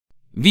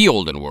The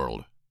Olden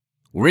World,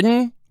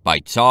 written by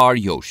Czar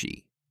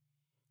Yoshi.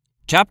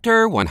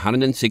 Chapter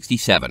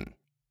 167.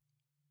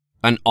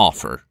 An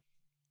Offer.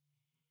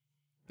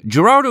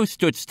 Gerardo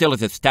stood still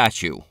as a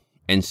statue,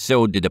 and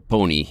so did the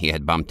pony he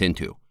had bumped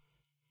into.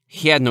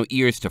 He had no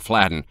ears to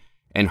flatten,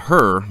 and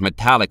her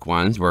metallic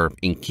ones were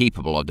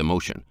incapable of the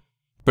motion.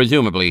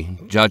 Presumably,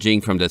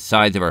 judging from the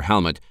size of her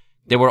helmet,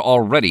 they were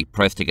already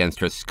pressed against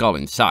her skull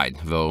inside,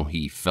 though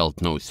he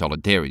felt no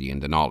solidarity in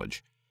the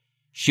knowledge.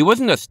 She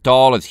wasn't as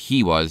tall as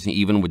he was,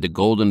 even with the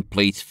golden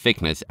plate's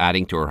thickness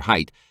adding to her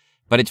height,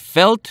 but it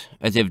felt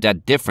as if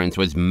that difference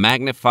was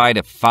magnified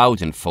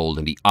 1,000-fold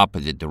in the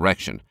opposite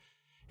direction.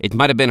 It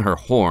might have been her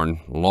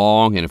horn,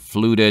 long and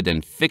fluted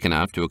and thick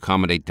enough to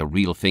accommodate the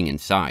real thing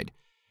inside.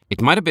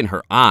 It might have been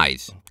her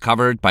eyes,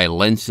 covered by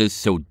lenses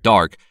so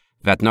dark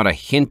that not a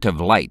hint of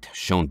light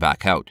shone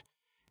back out.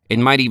 It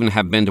might even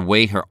have been the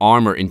way her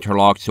armor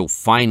interlocked so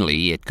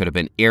finely it could have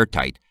been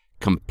airtight,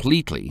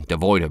 completely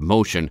devoid of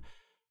motion,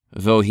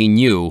 though he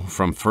knew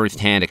from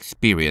first-hand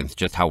experience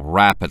just how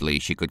rapidly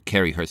she could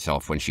carry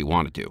herself when she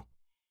wanted to.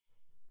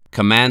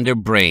 Commander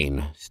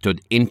Brain stood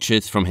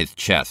inches from his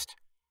chest,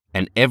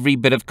 and every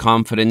bit of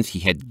confidence he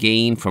had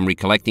gained from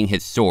recollecting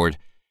his sword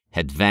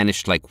had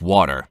vanished like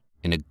water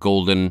in a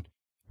golden,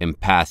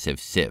 impassive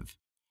sieve.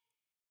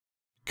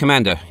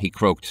 "Commander," he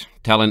croaked,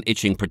 talon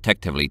itching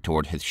protectively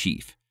toward his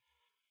sheath.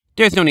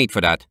 "There's no need for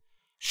that."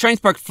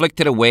 Shinespark flicked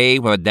it away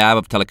with a dab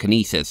of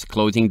telekinesis,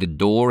 closing the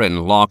door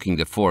and locking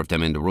the four of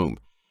them in the room.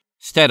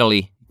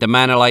 Steadily, the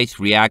Manalites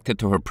reacted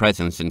to her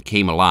presence and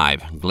came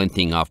alive,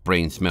 glinting off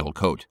Brain's metal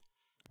coat.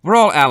 "We're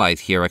all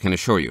allies here, I can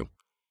assure you."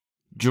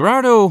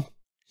 Gerardo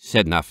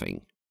said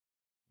nothing.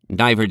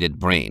 Neither did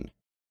Brain.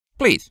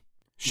 "Please."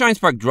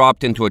 Shinespark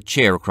dropped into a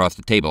chair across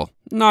the table,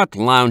 not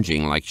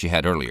lounging like she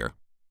had earlier.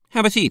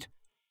 "Have a seat."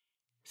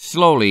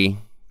 Slowly,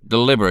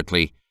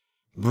 deliberately,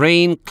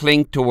 Brain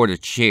clinked toward a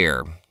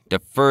chair, the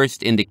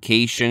first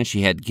indication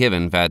she had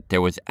given that there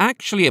was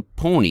actually a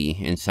pony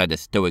inside the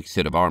stoic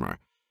suit of armor.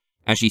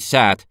 As she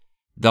sat,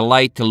 the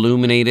light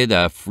illuminated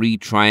a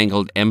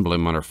three-triangled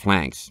emblem on her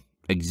flanks,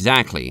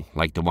 exactly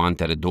like the one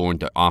that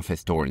adorned the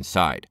office door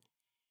inside.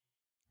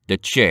 The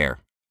chair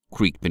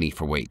creaked beneath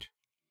her weight.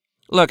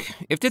 "Look,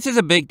 if this is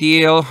a big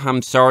deal,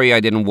 I'm sorry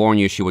I didn't warn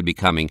you she would be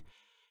coming."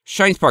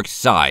 Shinespark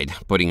sighed,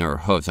 putting her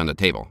hooves on the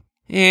table.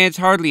 "It's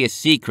hardly a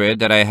secret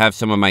that I have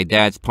some of my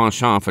dad's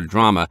penchant for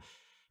drama.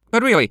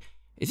 But really,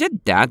 is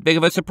it that big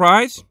of a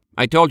surprise?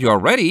 I told you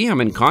already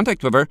I'm in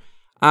contact with her.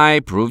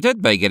 I proved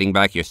it by getting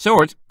back your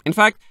sword. In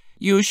fact,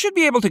 you should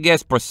be able to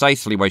guess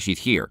precisely why she's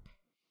here."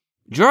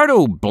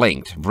 Gerardo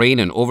blinked, brain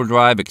in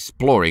overdrive,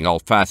 exploring all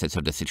facets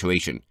of the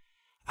situation.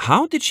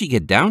 "How did she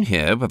get down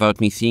here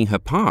without me seeing her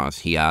pass?"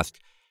 he asked,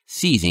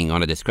 seizing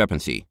on a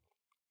discrepancy.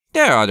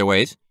 "There are other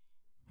ways."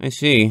 "I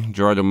see,"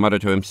 Gerardo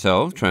muttered to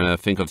himself, trying to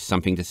think of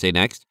something to say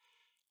next.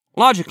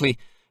 Logically,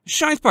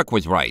 Shinespark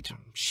was right.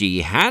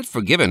 She had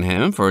forgiven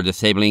him for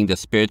disabling the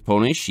spirit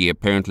pony she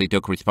apparently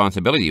took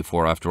responsibility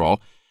for, after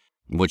all.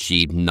 Would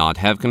she not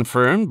have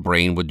confirmed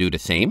Brain would do the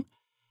same?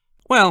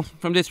 "Well,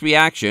 from this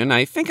reaction,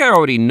 I think I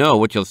already know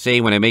what you'll say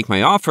when I make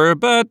my offer,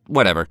 but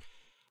whatever."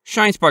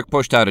 Shinespark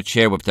pushed out a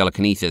chair with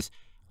telekinesis,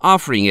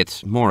 offering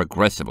it more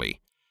aggressively.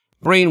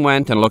 Brain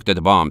went and looked at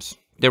the bombs.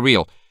 They're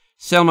real.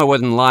 Selma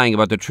wasn't lying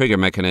about the trigger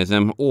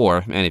mechanism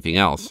or anything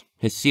else.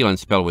 His sealant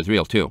spell was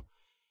real, too.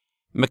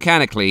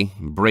 Mechanically,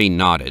 Brain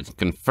nodded,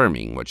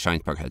 confirming what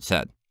Shinespark had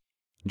said.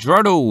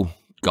 Gerardo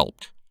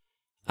gulped.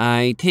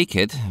 "I take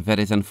it that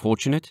is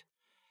unfortunate."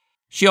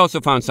 "She also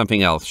found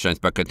something else,"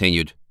 Shinespark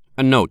continued.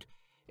 "A note.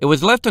 It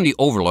was left on the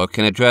overlook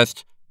and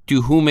addressed,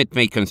 'To whom it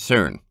may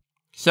concern.'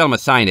 Selma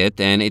signed it,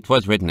 and it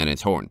was written in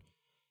its horn.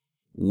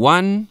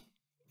 One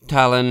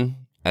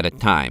talon at a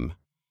time.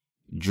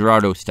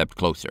 Gerardo stepped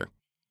closer.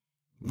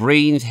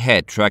 Brain's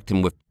head tracked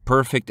him with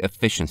perfect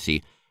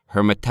efficiency,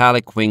 her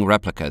metallic wing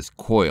replicas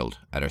coiled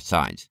at her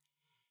sides.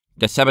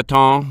 The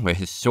sabaton where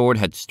his sword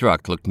had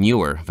struck looked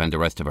newer than the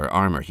rest of her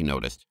armor, he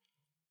noticed.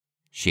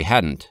 She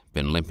hadn't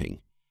been limping.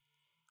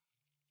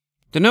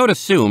 The note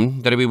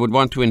assumed that we would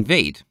want to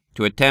invade,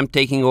 to attempt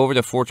taking over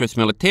the fortress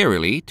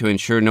militarily to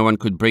ensure no one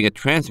could bring a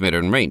transmitter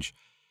in range.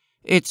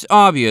 It's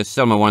obvious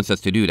Selma wants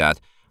us to do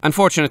that.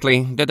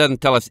 Unfortunately, that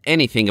doesn't tell us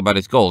anything about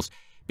his goals,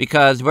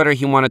 because whether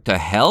he wanted to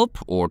help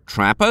or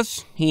trap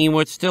us, he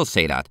would still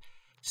say that.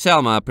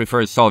 Selma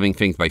prefers solving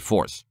things by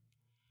force."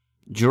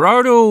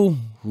 Gerardo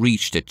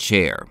reached a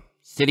chair,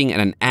 sitting at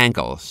an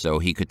angle so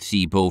he could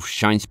see both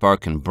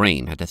Shinespark and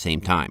Brain at the same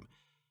time.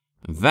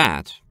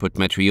 That put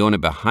Metriona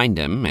behind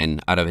him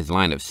and out of his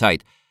line of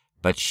sight,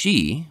 but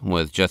she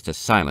was just as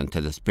silent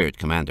as the spirit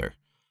commander.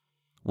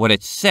 What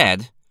it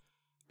said,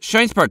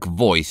 Shinespark's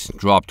voice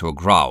dropped to a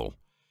growl,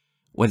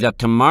 was that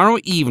tomorrow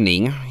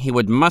evening he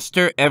would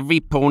muster every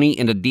pony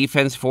in the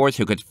defense force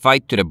who could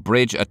fight to the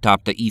bridge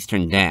atop the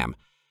eastern dam.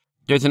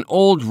 There's an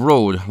old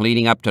road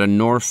leading up to the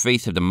north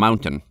face of the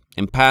mountain,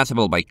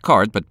 impassable by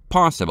cart but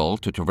possible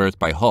to traverse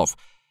by hoof,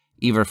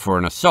 either for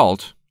an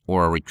assault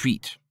or a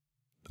retreat.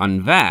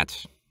 On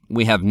that,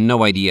 we have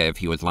no idea if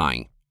he was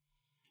lying.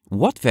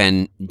 What,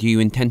 then, do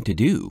you intend to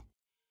do?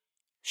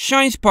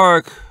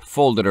 Shinespark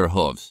folded her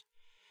hooves.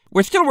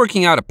 We're still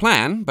working out a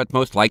plan, but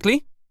most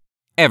likely,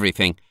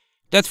 everything.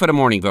 That's for the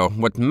morning, though.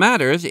 What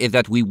matters is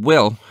that we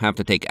will have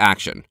to take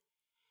action.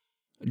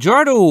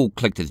 Gerardo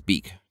clicked his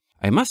beak.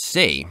 I must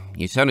say,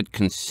 you sounded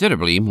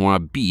considerably more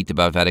upbeat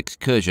about that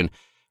excursion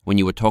when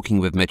you were talking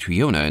with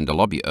Metriona in the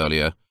lobby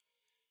earlier.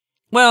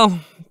 Well,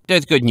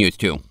 there's good news,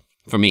 too.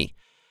 For me.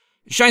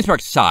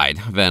 Shinespark sighed,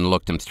 then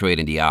looked him straight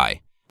in the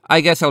eye. I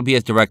guess I'll be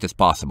as direct as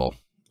possible.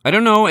 I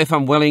don't know if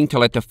I'm willing to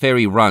let the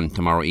ferry run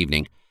tomorrow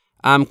evening.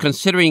 I'm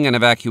considering an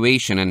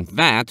evacuation, and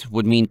that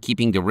would mean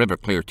keeping the river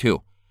clear,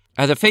 too.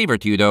 As a favor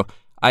to you, though,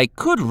 I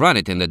could run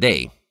it in the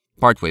day,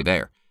 partway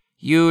there.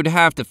 You'd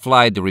have to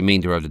fly the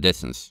remainder of the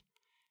distance.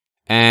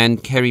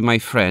 And carry my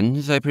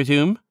friends, I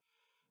presume?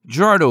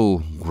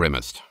 Gerardo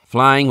grimaced.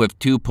 Flying with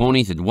 2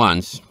 ponies at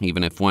once,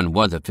 even if one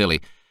was a filly,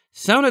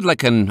 sounded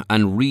like an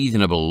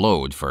unreasonable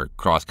load for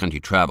cross-country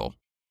travel.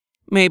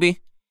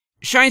 Maybe.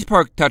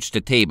 Shinespark touched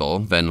the table,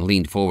 then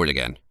leaned forward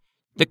again.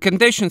 The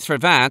conditions for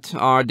that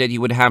are that you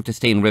would have to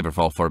stay in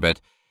Riverfall for a bit.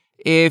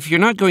 If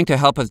you're not going to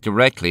help us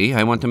directly,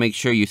 I want to make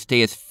sure you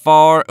stay as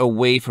far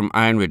away from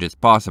Iron Ridge as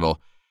possible,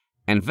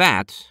 and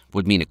that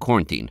would mean a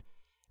quarantine.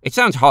 It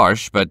sounds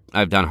harsh, but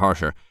I've done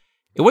harsher.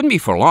 It wouldn't be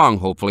for long,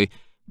 hopefully,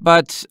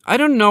 but I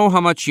don't know how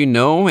much you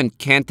know and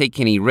can't take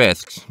any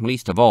risks,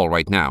 least of all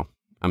right now.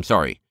 I'm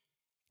sorry.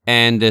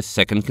 And the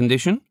second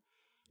condition?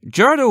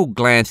 Gerardo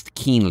glanced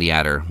keenly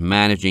at her,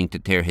 managing to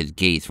tear his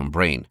gaze from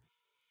Brain.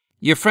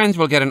 Your friends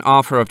will get an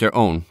offer of their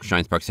own,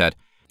 Shinespark said.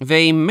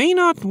 They may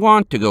not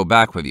want to go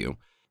back with you.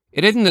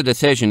 It isn't a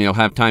decision you'll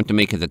have time to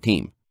make as a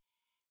team.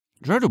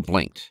 Gerardo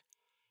blinked.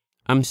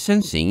 I'm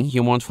sensing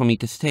you want for me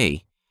to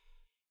stay.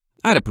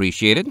 I'd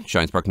appreciate it,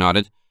 Shinespark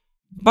nodded.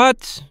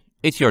 But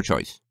it's your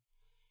choice.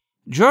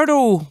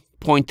 Gerardo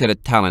pointed a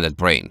talent at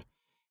Brain.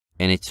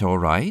 And it's all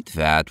right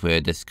that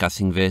we're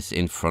discussing this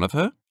in front of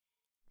her?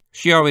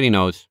 She already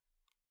knows.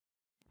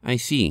 I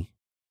see.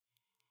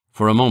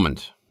 For a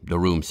moment, the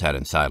room sat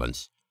in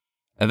silence.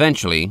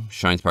 Eventually,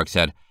 Shinespark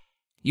said,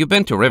 You've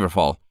been to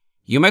Riverfall.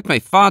 You met my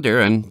father,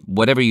 and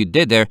whatever you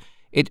did there,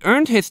 it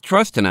earned his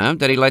trust enough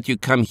that he let you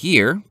come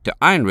here, to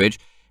Iron Ridge,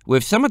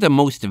 with some of the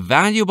most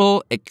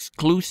valuable,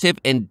 exclusive,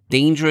 and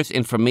dangerous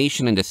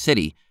information in the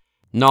city.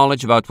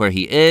 Knowledge about where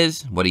he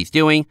is, what he's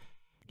doing.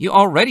 You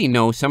already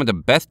know some of the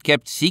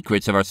best-kept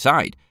secrets of our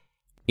side.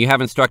 You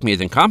haven't struck me as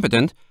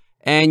incompetent,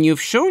 and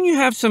you've shown you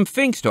have some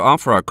things to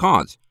offer our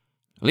cause.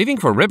 Leaving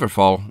for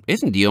Riverfall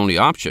isn't the only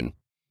option.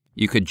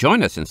 You could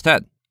join us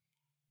instead.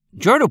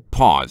 Gerardo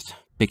paused,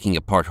 picking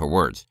apart her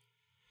words.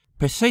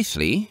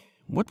 Precisely,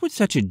 what would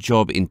such a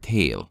job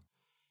entail?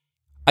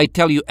 I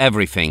tell you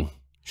everything.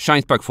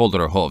 Shinespark folded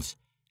her hooves.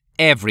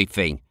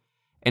 Everything.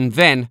 And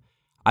then,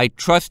 I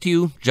trust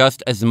you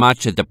just as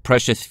much as the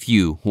precious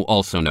few who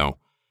also know.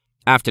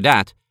 After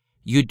that,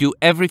 you do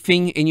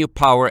everything in your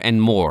power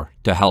and more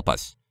to help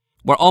us.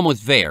 We're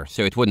almost there,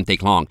 so it wouldn't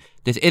take long.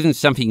 This isn't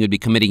something you'd be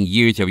committing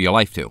years of your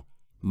life to.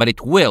 But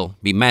it will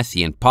be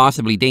messy and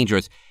possibly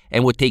dangerous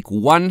and would take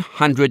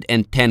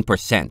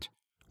 110%.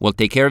 We'll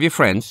take care of your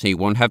friends, so you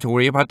won't have to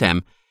worry about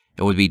them.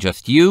 It would be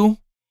just you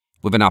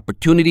with an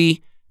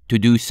opportunity to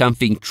do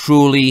something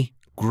truly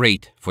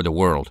great for the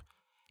world.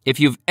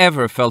 If you've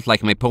ever felt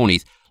like my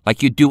ponies,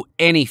 like you'd do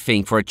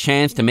anything for a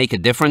chance to make a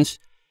difference,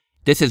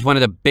 this is one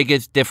of the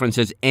biggest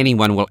differences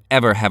anyone will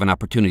ever have an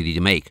opportunity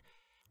to make.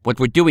 What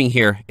we're doing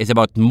here is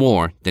about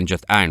more than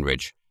just Iron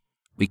Ridge.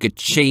 We could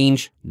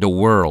change the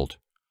world.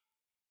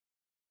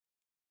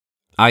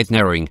 Eyes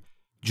narrowing,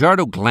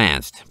 Gerardo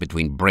glanced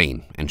between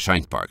Brain and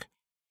Shinespark.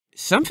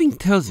 Something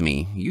tells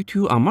me you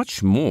two are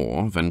much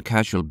more than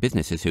casual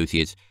business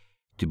associates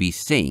to be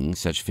saying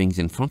such things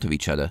in front of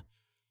each other.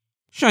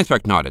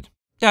 Shinespark nodded.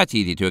 That's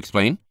easy to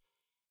explain.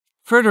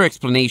 Further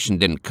explanation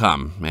didn't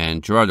come,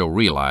 and Gerardo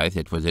realized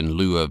it was in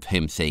lieu of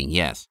him saying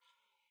yes.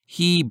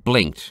 He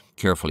blinked,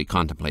 carefully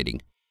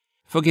contemplating.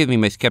 Forgive me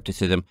my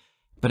skepticism,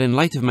 but in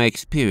light of my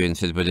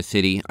experiences with the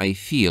city, I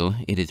feel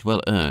it is well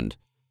earned.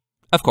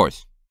 Of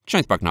course,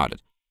 Shinespark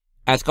nodded.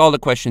 Ask all the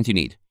questions you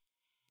need.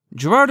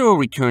 Gerardo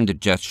returned the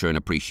gesture in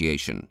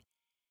appreciation.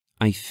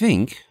 I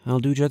think I'll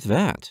do just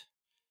that.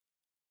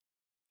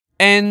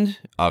 End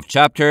of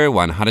chapter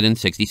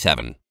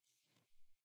 167.